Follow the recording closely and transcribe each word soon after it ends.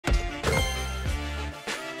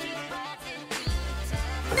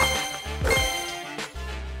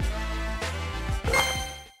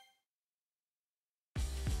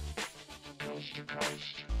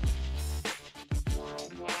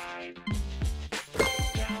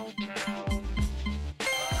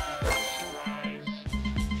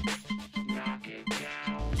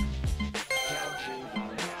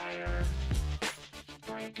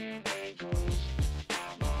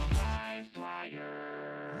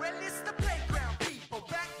Well, it's the playground people,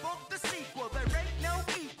 back for the sequel. There ain't no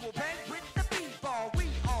equal, bang with the b-ball. We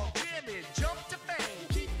all jamming, jump to fame.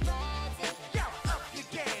 Keep rising, yo, up your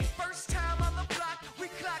game. First time on the block, we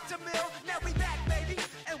clocked a mill. Now we back, baby,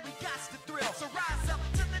 and we got the thrill. So rise up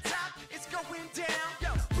to the top, it's going down. Yo,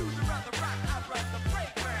 loser on the rock, I run the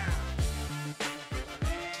playground.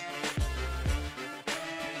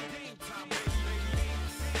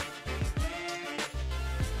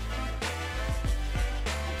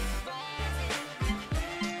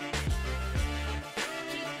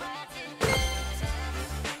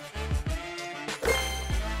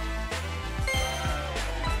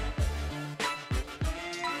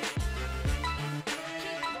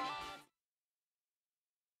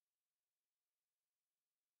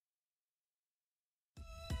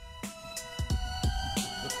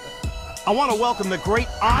 I want to welcome the great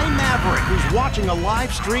Maverick, who's watching a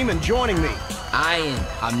live stream and joining me.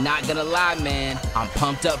 I'm not gonna lie, man. I'm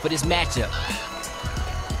pumped up for this matchup.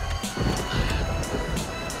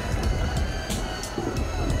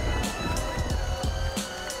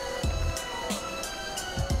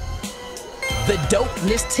 The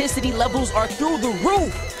dope-nisticity levels are through the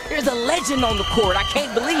roof. There's a legend on the court. I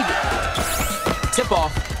can't believe it. Tip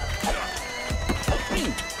off.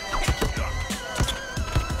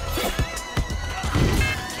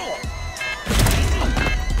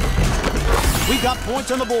 We got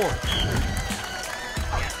points on the board.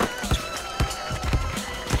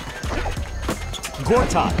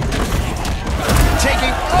 Gortat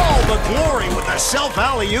taking all the glory with a self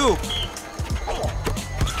alley-oop.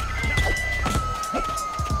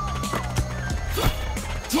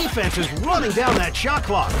 Defense is running down that shot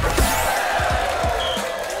clock.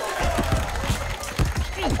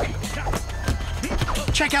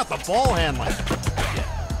 Check out the ball handling.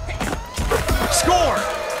 Score!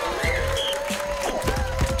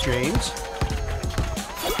 James.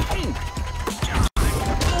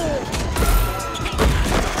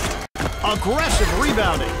 Aggressive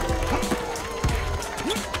rebounding.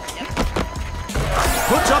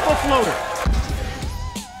 Puts up a floater.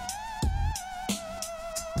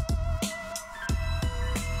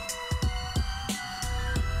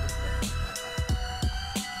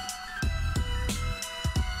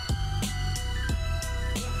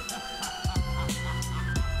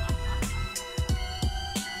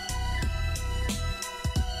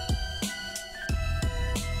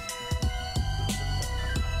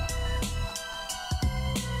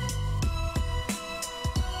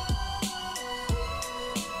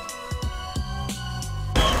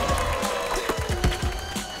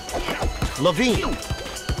 Levine.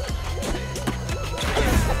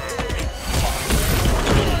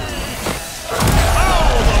 Oh,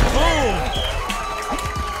 the boom!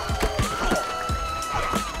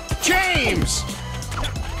 James!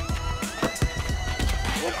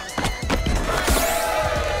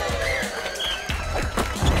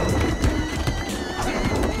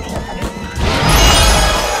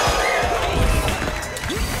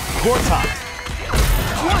 Gortat.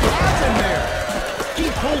 What happened there? He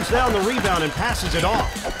pulls down the rebound and passes it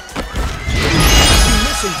off. He's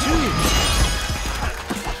missing twos.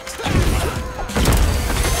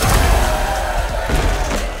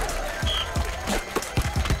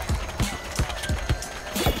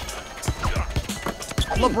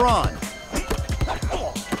 Lebron.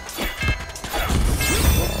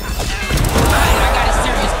 I got a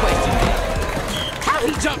serious question, man. How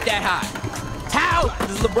he jump that high? How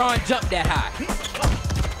does LeBron jump that high?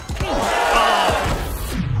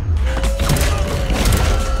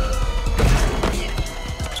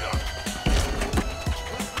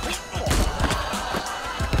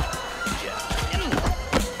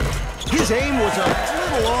 His aim was a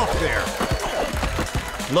little off there.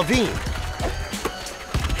 Levine.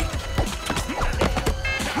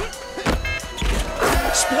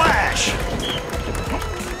 Splash!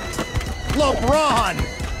 LeBron!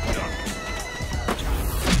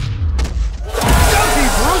 Dougie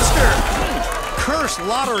Brewster! Cursed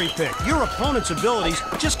lottery pick. Your opponent's abilities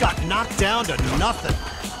just got knocked down to nothing.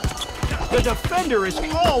 The defender is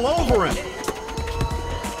all over him.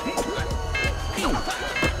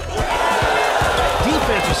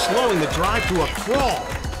 Defense is slowing the drive to a crawl.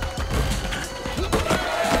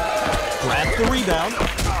 Grabs the rebound.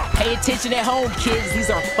 Pay attention at home, kids. These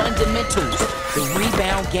are fundamentals. The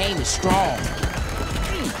rebound game is strong.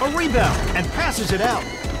 A rebound and passes it out.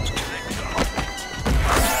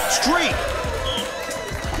 Streak.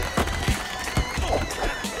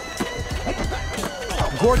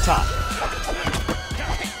 Gortat.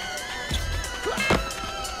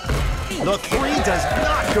 The three does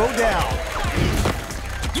not go down.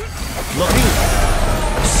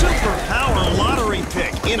 Levine. Super power lottery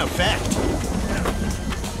pick. in effect.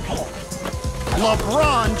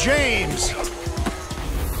 LeBron James.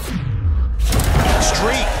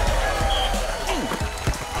 Streak.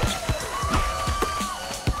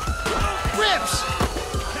 Rips.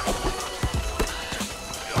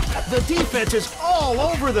 The defense is all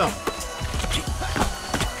over them.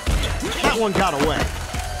 That one got away.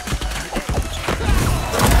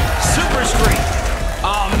 Super streak.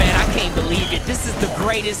 Oh, man, I can't believe it. This is the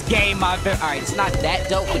greatest game I've ever... All right, it's not that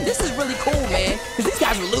dope, but this is really cool, man, because these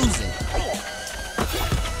guys are losing.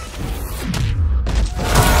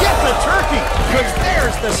 Get the turkey, because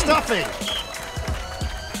there's the stuffing.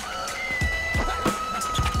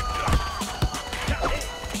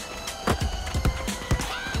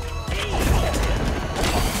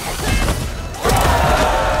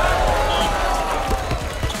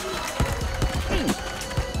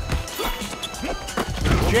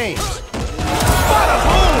 James. Bada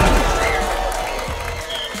boom!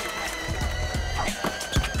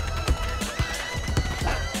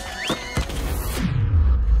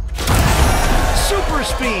 Super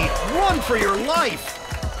speed. Run for your life.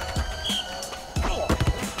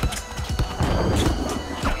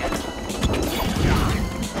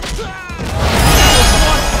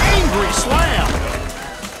 One angry slam.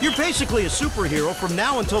 You're basically a superhero from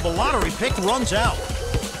now until the lottery pick runs out.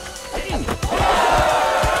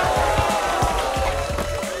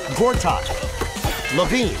 Gortat.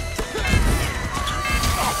 Levine.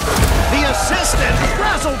 The assistant.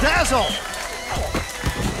 Razzle dazzle.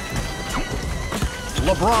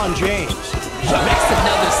 LeBron James. That's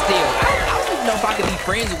another steal. I don't even know if I could be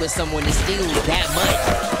friends with someone that steals that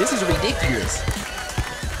much. This is ridiculous.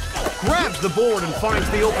 Grabs the board and finds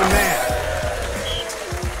the open man.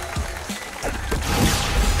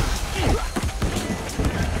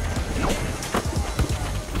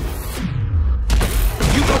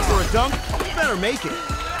 For a dunk, you better make it.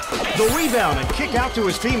 The rebound and kick out to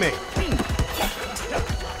his teammate.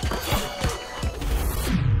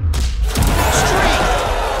 Streak!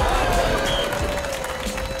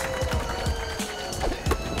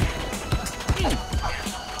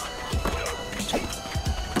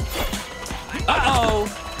 Uh-oh.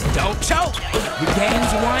 Don't choke. The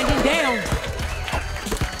game's winding down.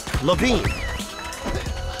 Levine.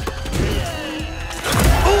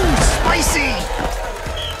 Ooh, spicy!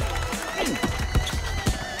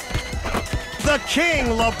 The king,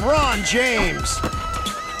 LeBron James.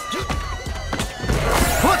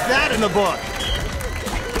 Put that in the book.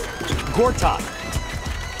 Gortat.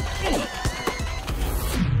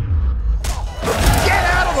 Get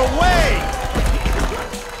out of the way!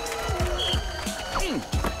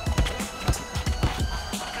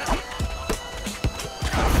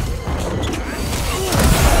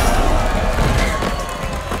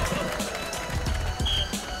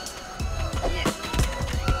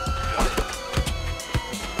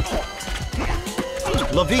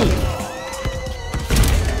 Levine.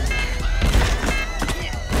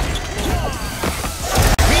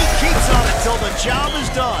 He keeps on it till the job is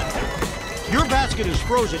done. Your basket is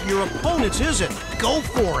frozen, your opponent's isn't. Go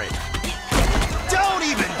for it. Don't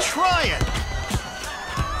even try it.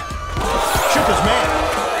 Shook his man.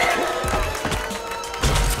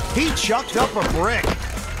 He chucked up a brick.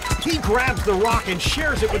 He grabs the rock and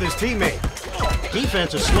shares it with his teammate.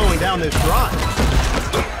 Defense is slowing down this drive.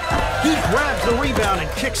 He grabs the rebound and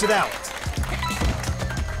kicks it out.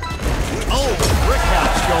 Oh, the brick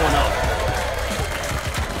house going up.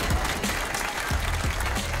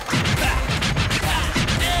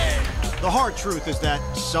 The hard truth is that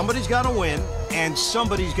somebody's got to win and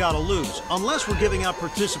somebody's got to lose, unless we're giving out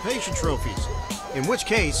participation trophies, in which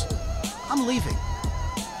case, I'm leaving.